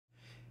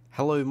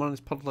Hello, my name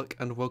is Puddleduck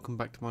and welcome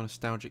back to my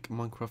nostalgic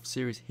Minecraft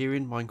series here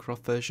in Minecraft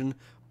version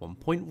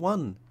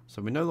 1.1.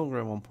 So we're no longer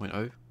in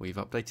 1.0, we've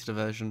updated a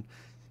version.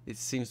 It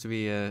seems to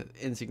be an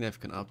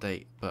insignificant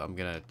update, but I'm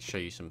going to show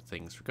you some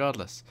things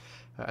regardless.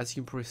 As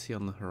you can probably see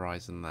on the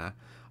horizon there,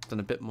 I've done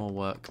a bit more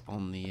work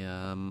on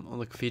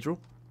the cathedral.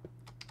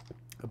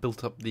 I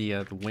built up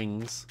the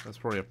wings, that's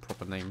probably a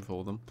proper name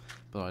for them,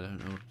 but I don't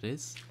know what it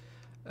is,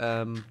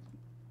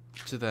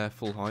 to their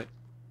full height.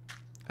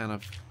 And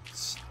I've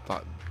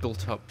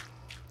built up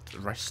the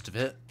rest of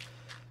it,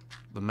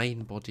 the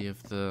main body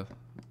of the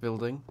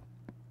building,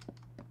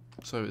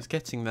 so it's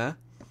getting there.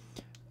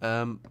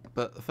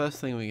 But the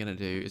first thing we're going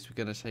to do is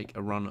we're going to take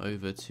a run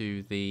over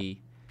to the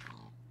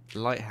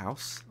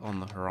lighthouse on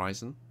the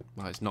horizon.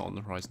 Well, it's not on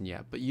the horizon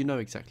yet, but you know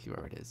exactly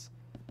where it is.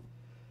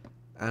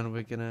 And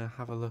we're going to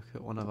have a look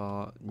at one of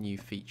our new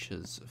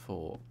features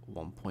for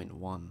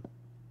 1.1,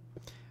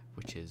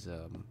 which is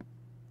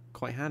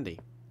quite handy.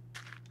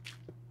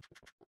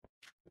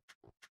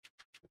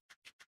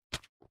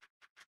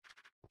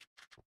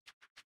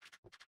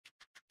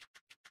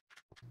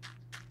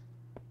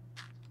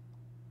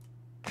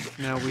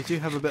 Now, we do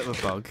have a bit of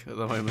a bug at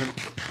the moment,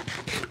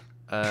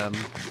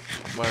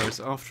 whereas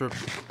after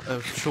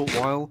a short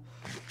while,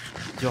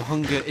 your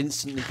hunger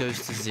instantly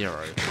goes to 0.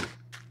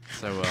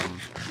 So,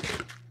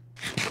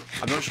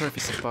 I'm not sure if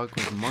it's a bug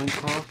with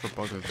Minecraft or a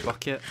bug with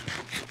Bucket,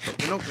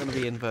 but we're not going to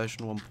be in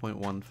version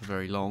 1.1 for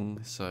very long,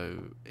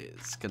 so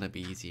it's going to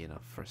be easy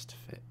enough for us to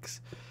fix.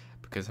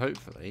 Because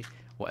hopefully,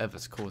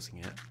 whatever's causing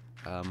it,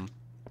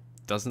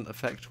 doesn't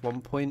affect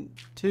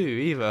 1.2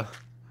 either.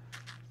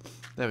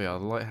 There we are,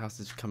 the lighthouse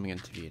is coming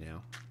into view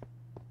now.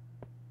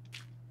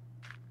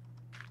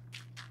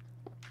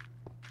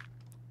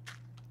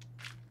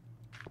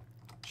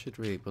 Should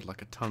really put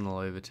like a tunnel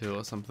over to it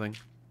or something.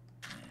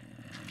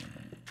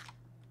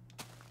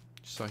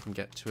 Just so I can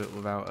get to it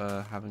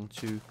without having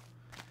to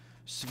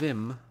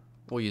swim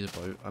or use a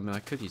boat. I mean, I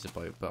could use a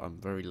boat, but I'm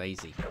very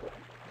lazy.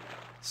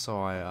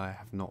 So I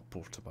have not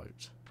brought a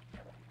boat.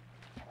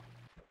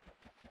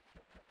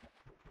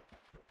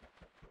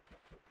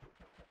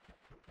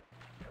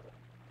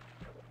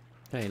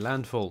 Okay,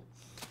 landfall.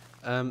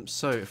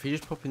 So if you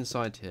just pop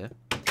inside here,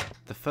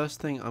 the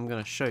first thing I'm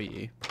going to show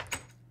you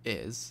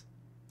is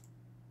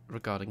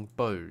regarding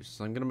bows.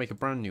 So I'm going to make a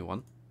brand new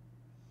one,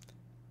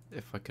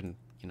 if I can,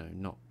 you know,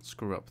 not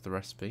screw up the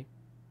recipe.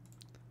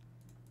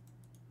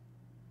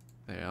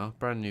 There you are,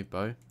 brand new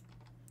bow.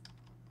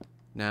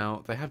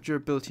 Now, they have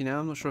durability now.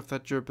 I'm not sure if they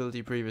had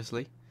durability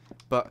previously,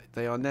 but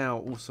they are now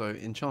also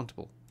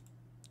enchantable.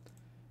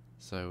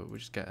 So we'll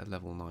just get a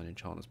level 9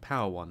 enchanters,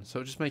 power 1. So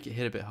it'll just make it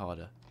hit a bit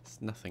harder. It's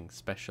nothing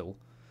special,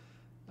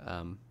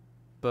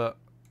 but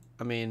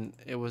I mean,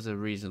 it was a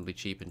reasonably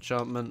cheap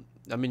enchantment.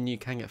 I mean, you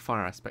can get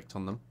fire aspect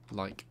on them,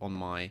 like on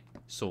my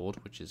sword,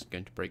 which is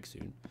going to break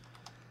soon.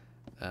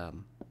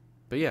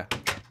 But yeah,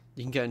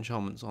 you can get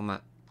enchantments on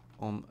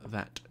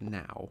that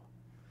now.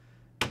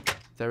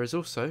 There is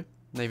also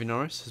Navy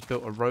Norris has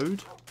built a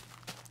road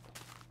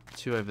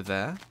to over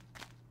there,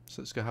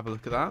 so let's go have a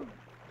look at that,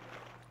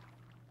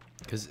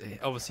 because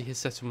obviously his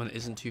settlement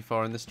isn't too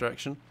far in this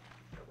direction.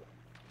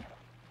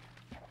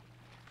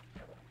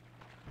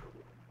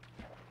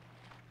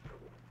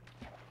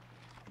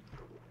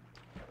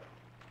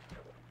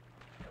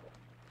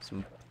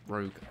 Some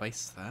rogue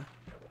base there.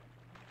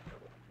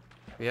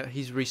 Yeah,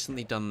 he's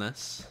recently done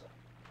this.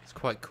 It's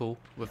quite cool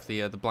with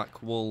the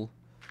black wool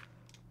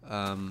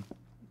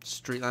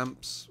street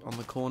lamps on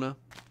the corner.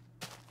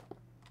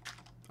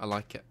 I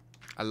like it.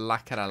 I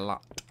like it a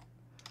lot.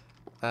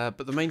 But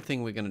the main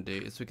thing we're going to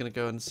do is we're going to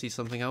go and see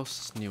something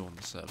else new on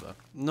the server.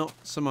 Not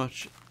so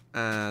much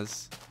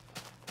as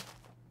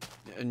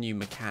a new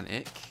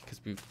mechanic,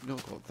 because we've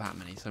not got that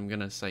many, so I'm going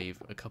to save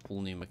a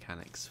couple new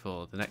mechanics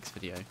for the next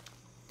video.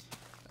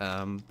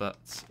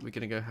 But we're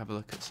going to go have a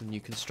look at some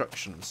new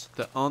constructions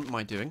that aren't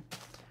my doing,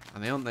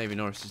 and they aren't Navy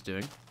Norris's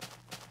doing.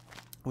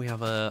 We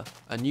have a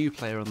new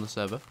player on the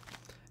server,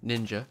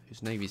 Ninja,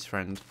 who's Navy's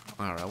friend,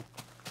 IRL.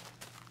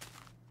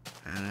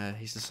 And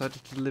he's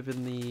decided to live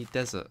in the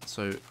desert,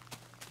 so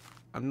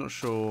I'm not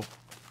sure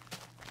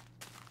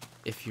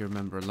if you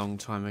remember a long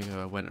time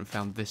ago I went and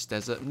found this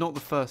desert. Not the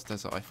first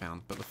desert I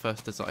found, but the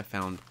first desert I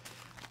found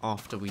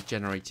after we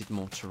generated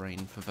more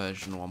terrain for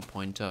version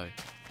 1.0.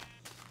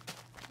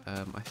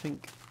 I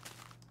think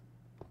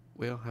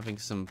we are having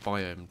some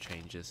biome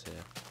changes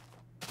here.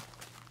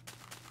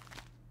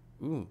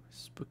 Ooh,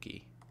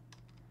 spooky.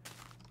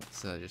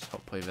 Let's just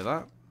hop over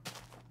that.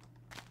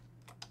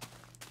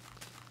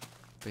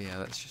 But yeah,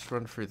 let's just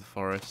run through the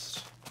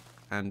forest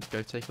and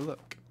go take a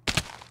look.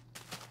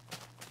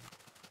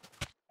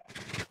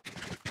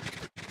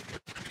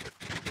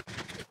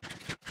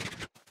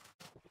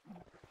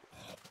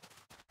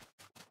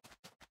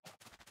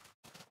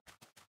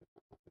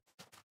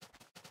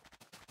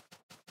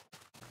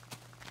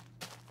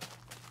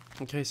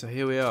 Okay, so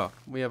here we are.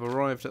 We have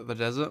arrived at the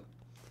desert,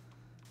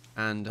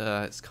 and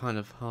it's kind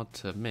of hard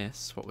to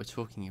miss what we're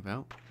talking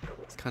about.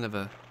 It's kind of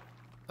a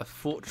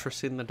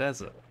fortress in the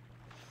desert.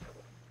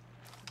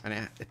 And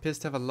it appears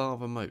to have a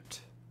lava moat.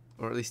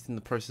 Or at least in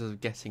the process of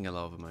getting a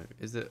lava moat.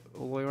 Is it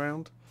all the way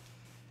around?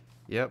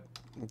 Yep.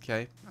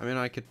 Okay. I mean,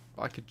 I could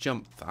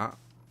jump that,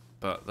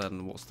 but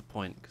then what's the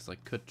point? Because I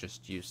could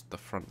just use the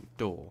front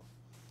door.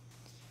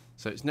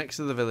 So it's next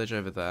to the village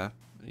over there.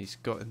 And he's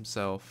got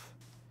himself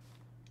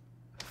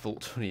Vault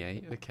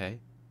 28. Okay.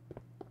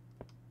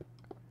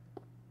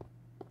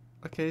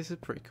 Okay, this is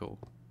pretty cool.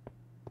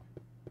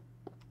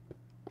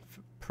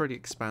 Pretty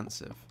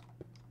expansive.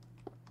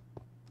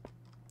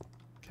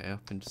 Okay,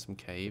 up into some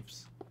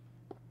caves.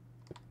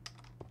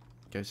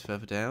 Goes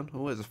further down.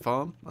 Oh, there's a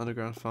farm.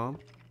 Underground farm.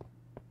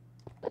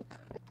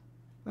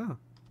 Oh.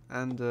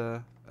 And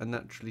a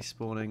naturally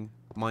spawning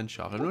mine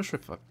shaft. I'm not sure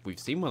if we've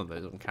seen one of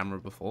those on camera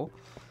before.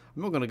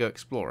 I'm not going to go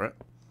explore it.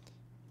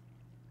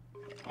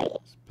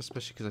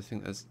 Especially because I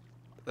think there's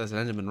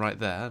an enderman right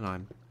there. And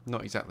I'm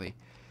not exactly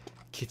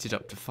kitted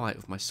up to fight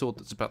with my sword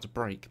that's about to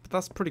break. But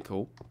that's pretty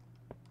cool.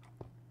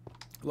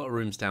 A lot of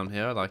rooms down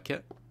here. I like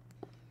it.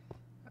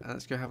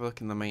 Let's go have a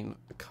look in the main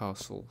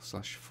castle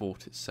 /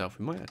 fort itself.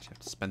 We might actually have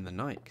to spend the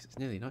night because it's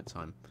nearly night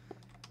time.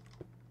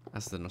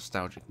 As the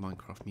nostalgic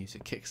Minecraft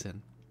music kicks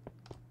in.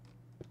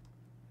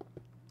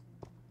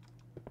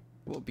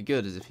 What would be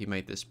good is if he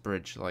made this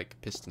bridge like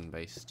piston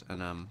based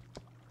and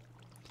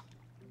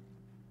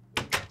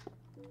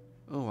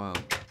oh wow.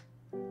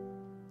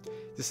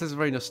 This has a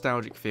very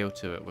nostalgic feel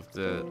to it with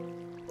the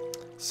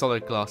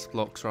solid glass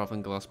blocks rather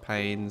than glass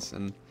panes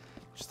and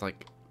just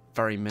like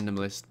very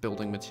minimalist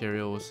building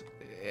materials.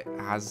 It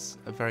has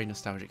a very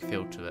nostalgic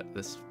feel to it,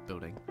 this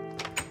building.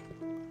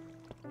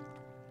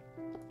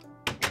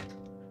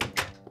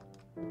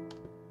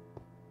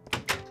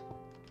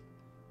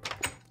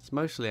 It's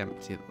mostly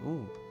empty.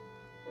 Ooh.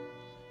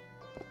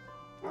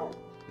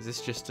 Is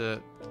this just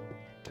a...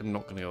 I'm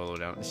not going to go all the way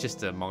down. It's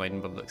just a mine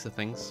by the looks of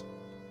things.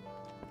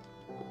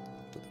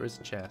 But there is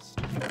a chest.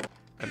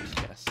 Empty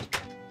chest.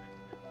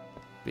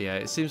 But yeah,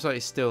 it seems like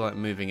he's still like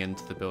moving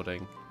into the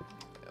building.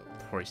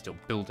 Probably still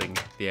building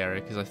the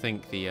area because I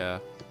think the oh,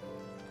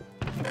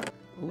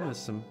 there's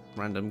some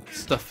random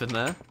stuff in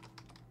there.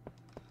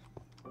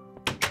 Oh,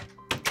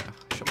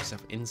 I shot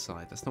myself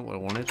inside. That's not what I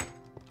wanted.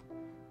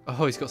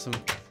 Oh, he's got some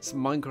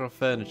Minecraft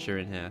furniture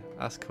in here.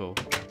 That's cool.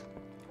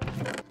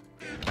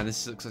 And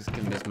this looks like it's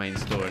going to be his main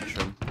storage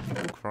room.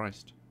 Oh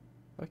Christ.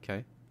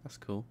 Okay, that's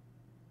cool.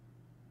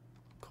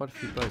 Quite a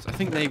few bows. I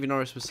think Navy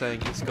Norris was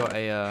saying he's got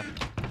a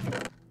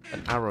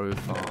an arrow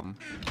farm,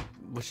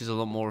 which is a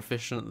lot more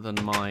efficient than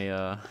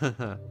my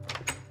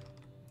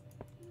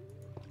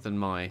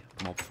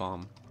mob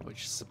farm.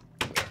 Which is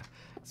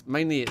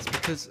mainly it's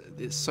because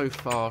it's so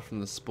far from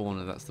the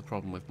spawner. That's the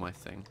problem with my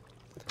thing.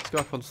 Let's go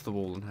up onto the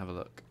wall and have a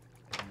look.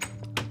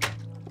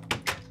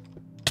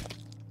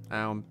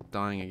 Ow, I'm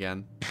dying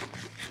again.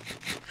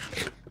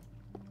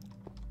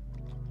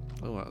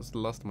 Oh, that was the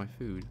last of my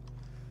food.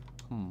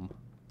 Can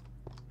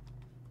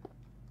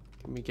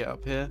we get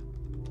up here?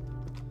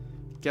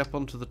 Get up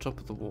onto the top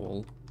of the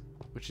wall,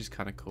 which is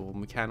kind of cool.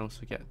 And we can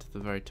also get to the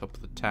very top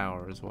of the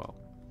tower as well.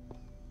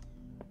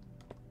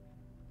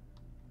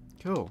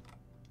 Cool.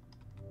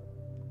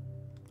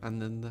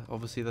 And then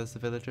obviously there's the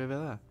village over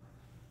there.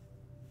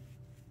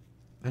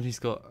 And he's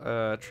got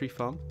a tree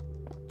farm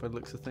by the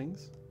looks of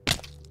things.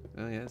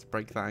 Oh yeah, let's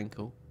break that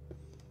ankle.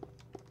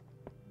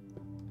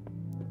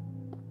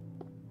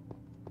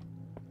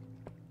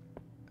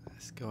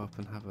 Let's go up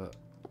and have a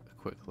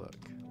quick look.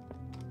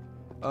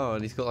 Oh,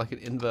 and he's got like an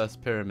inverse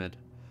pyramid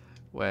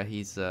where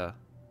he's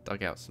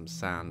dug out some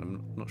sand.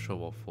 I'm not sure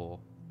what for.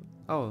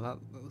 Oh, that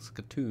looks like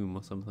a tomb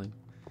or something.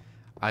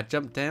 I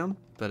jumped down,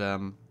 but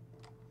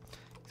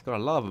he's got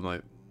a lava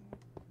moat.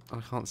 I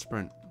can't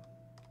sprint.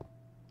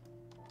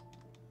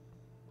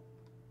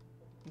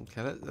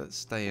 Okay, let's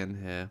stay in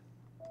here.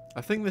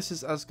 I think this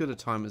is as good a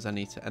time as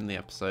any to end the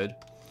episode.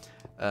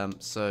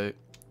 So,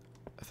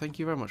 thank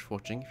you very much for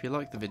watching. If you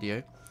liked the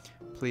video,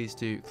 please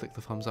do click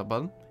the thumbs up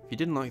button. If you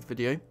didn't like the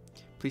video,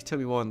 please tell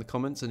me why in the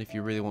comments, and if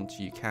you really want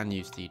to, you can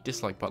use the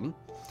dislike button.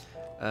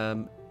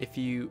 If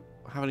you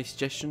have any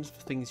suggestions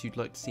for things you'd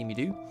like to see me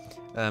do,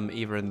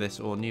 either in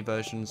this or new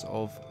versions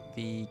of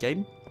the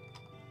game,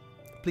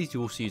 please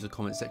do also use the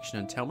comment section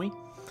and tell me.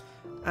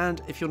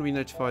 And if you want to be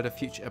notified of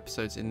future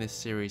episodes in this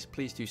series,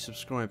 please do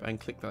subscribe and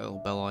click that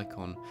little bell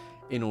icon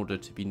in order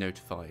to be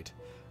notified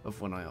of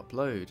when I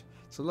upload.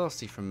 So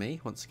lastly from me,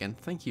 once again,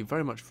 thank you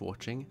very much for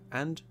watching,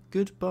 and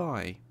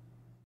goodbye.